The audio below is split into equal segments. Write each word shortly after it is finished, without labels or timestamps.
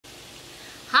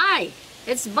kulay.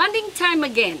 It's bonding time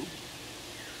again.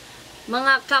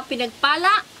 Mga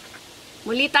kapinagpala,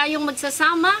 muli tayong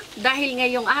magsasama dahil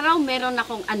ngayong araw meron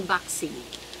akong unboxing.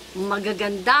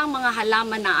 Magagandang mga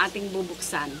halaman na ating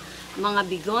bubuksan. Mga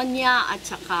begonia at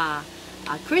saka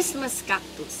Christmas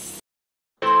cactus.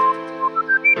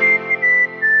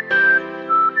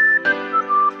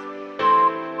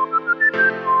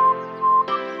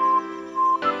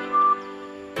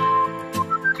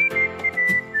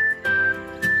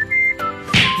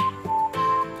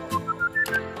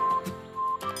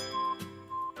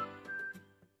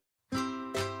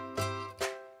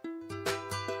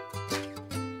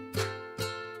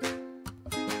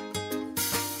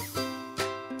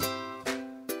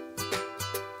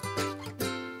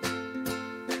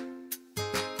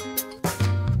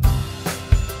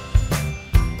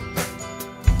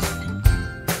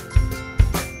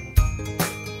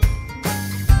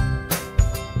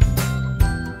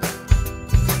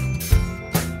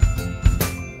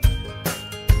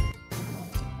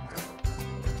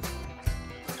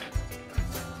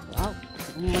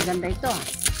 Maganda ito.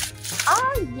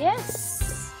 Ah, yes!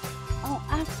 Ang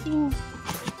ating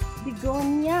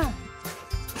begonia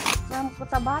from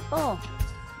Cotabato.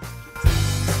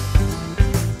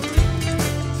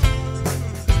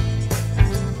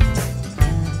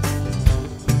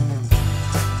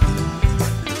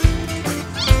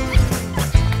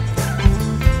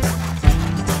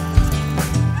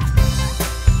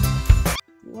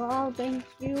 Wow, thank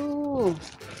you.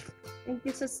 Thank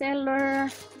you sa seller.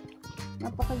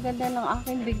 Napakaganda ng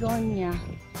aking begonia.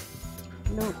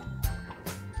 Look.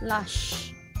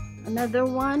 Lush. Another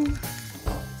one.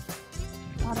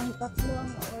 Parang tatlo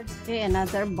ang order. Okay,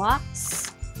 another box.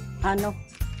 Ano?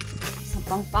 Sa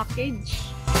pang package.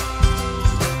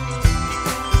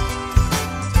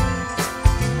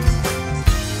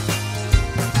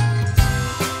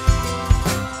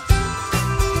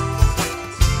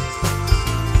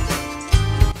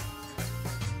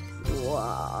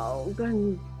 Wow,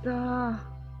 ganda.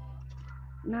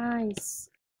 Nice.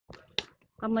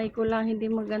 Kamay ko lang hindi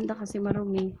maganda kasi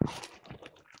marumi.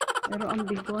 Pero ang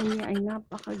begonia ay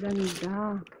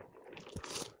napakaganda.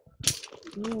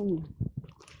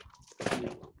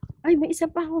 Ay, may isa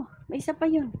pa ho. May isa pa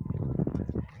yun.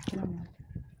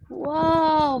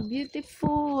 Wow,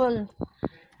 beautiful.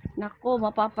 Nako,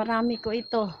 mapaparami ko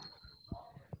ito.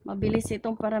 Mabilis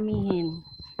itong paramihin.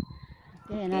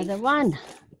 Okay, another one.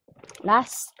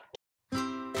 Last.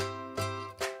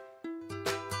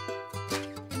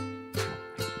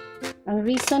 Ang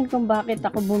reason kung bakit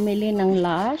ako bumili ng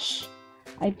Lush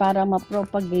ay para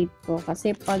ma-propagate ko.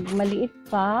 Kasi pag maliit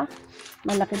pa,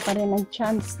 malaki pa rin ang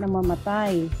chance na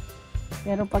mamatay.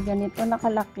 Pero pag ganito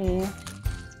nakalaki,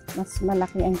 mas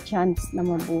malaki ang chance na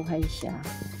mabuhay siya.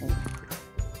 Okay.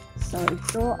 So,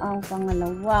 ito ang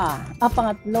pangalawa.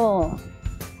 Pangatlo.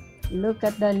 Look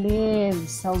at the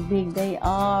leaves. How big they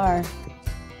are.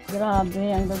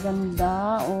 Grabe, ang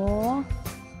gaganda. Oh,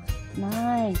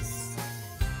 nice.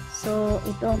 So,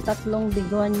 ito ang tatlong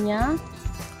begonia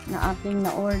na aking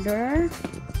na-order.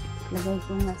 Lagay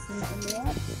ko na sila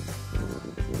ulit.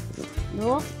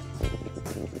 Look.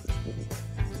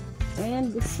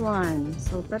 And this one.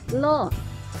 So, tatlo.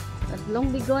 Tatlong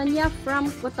begonia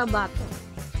from Cotabato.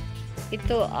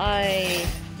 Ito ay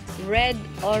red,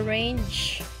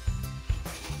 orange,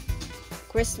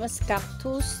 Christmas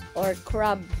cactus or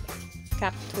crab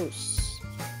cactus.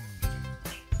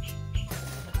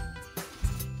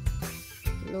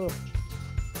 Look.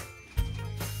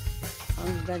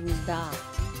 Ang ganda.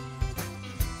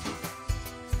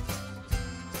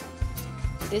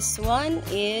 This one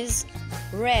is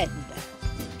red.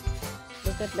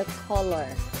 Look at the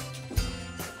color.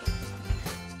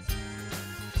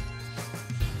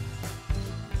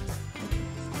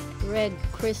 Red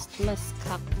Christmas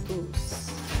cactus.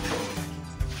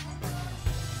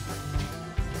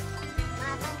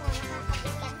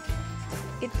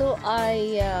 Ito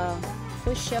ay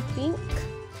fuchsia pink.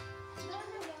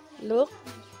 Look.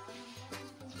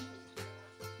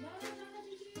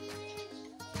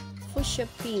 Fuchsia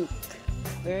pink.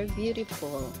 Very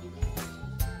beautiful.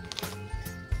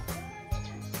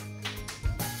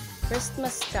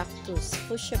 Christmas cactus.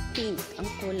 Fuchsia pink ang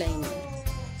kulay niya.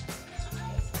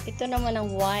 Ito naman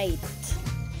ang white.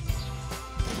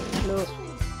 Look.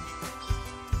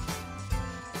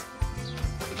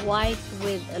 White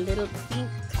with a little pink.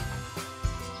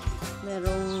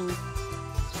 Merong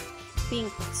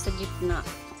pink sa gitna.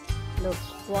 Look,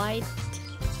 white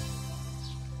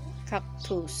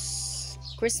cactus.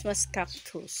 Christmas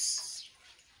cactus.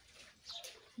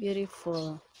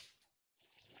 Beautiful.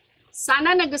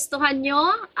 Sana nagustuhan nyo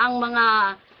ang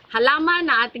mga halaman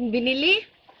na ating binili.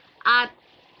 At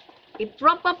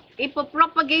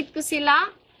ipopropagate ko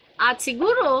sila at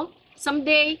siguro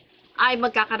someday ay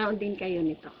magkakaroon din kayo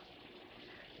nito.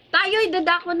 Tayo'y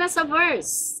dadako na sa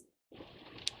verse.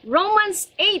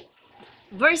 Romans 8,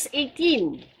 verse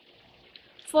 18.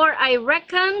 For I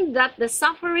reckon that the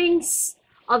sufferings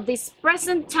of this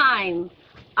present time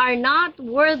are not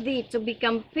worthy to be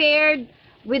compared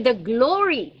with the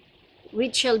glory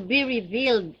which shall be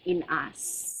revealed in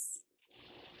us.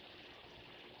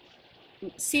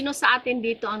 Sino sa atin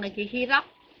dito ang naghihirap?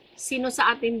 Sino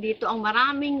sa atin dito ang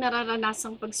maraming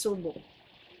nararanasang pagsubok?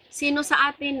 Sino sa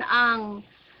atin ang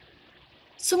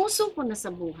sumusuko na sa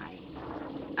buhay?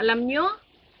 Alam nyo,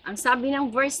 ang sabi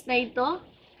ng verse na ito,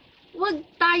 huwag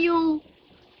tayong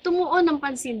tumuon ng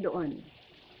pansin doon.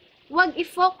 Huwag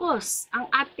i-focus ang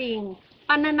ating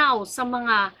pananaw sa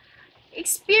mga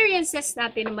experiences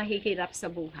natin na mahihirap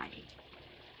sa buhay.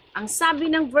 Ang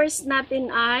sabi ng verse natin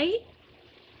ay,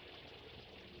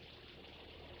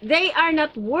 they are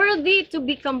not worthy to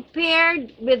be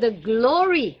compared with the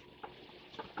glory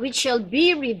which shall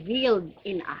be revealed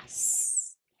in us.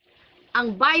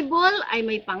 Ang Bible ay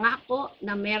may pangako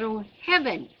na merong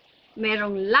heaven,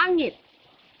 merong langit.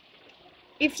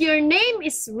 If your name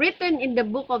is written in the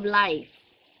book of life,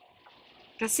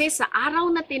 kasi sa araw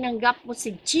na tinanggap mo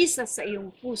si Jesus sa iyong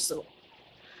puso,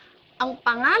 ang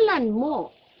pangalan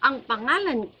mo, ang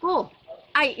pangalan ko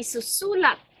ay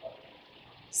isusulat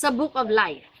sa book of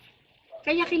life.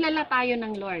 Kaya kilala tayo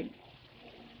ng Lord.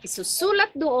 Isusulat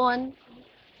doon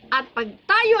at pag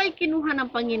tayo ay kinuha ng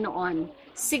Panginoon,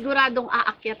 siguradong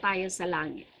aakyat tayo sa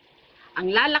langit.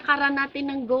 Ang lalakaran natin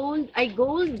ng gold ay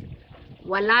gold.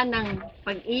 Wala nang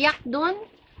pag-iyak doon,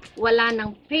 wala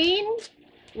nang pain,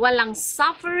 walang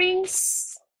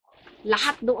sufferings,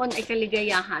 lahat doon ay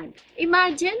kaligayahan.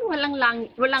 Imagine,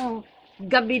 walang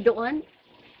gabi doon.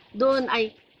 Doon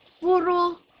ay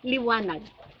puro liwanag.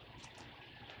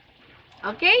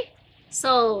 Okay?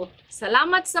 So,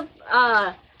 salamat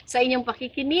sa inyong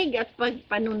pakikinig at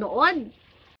pagpanunood.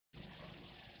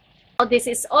 So, this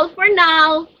is all for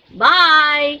now. Bye!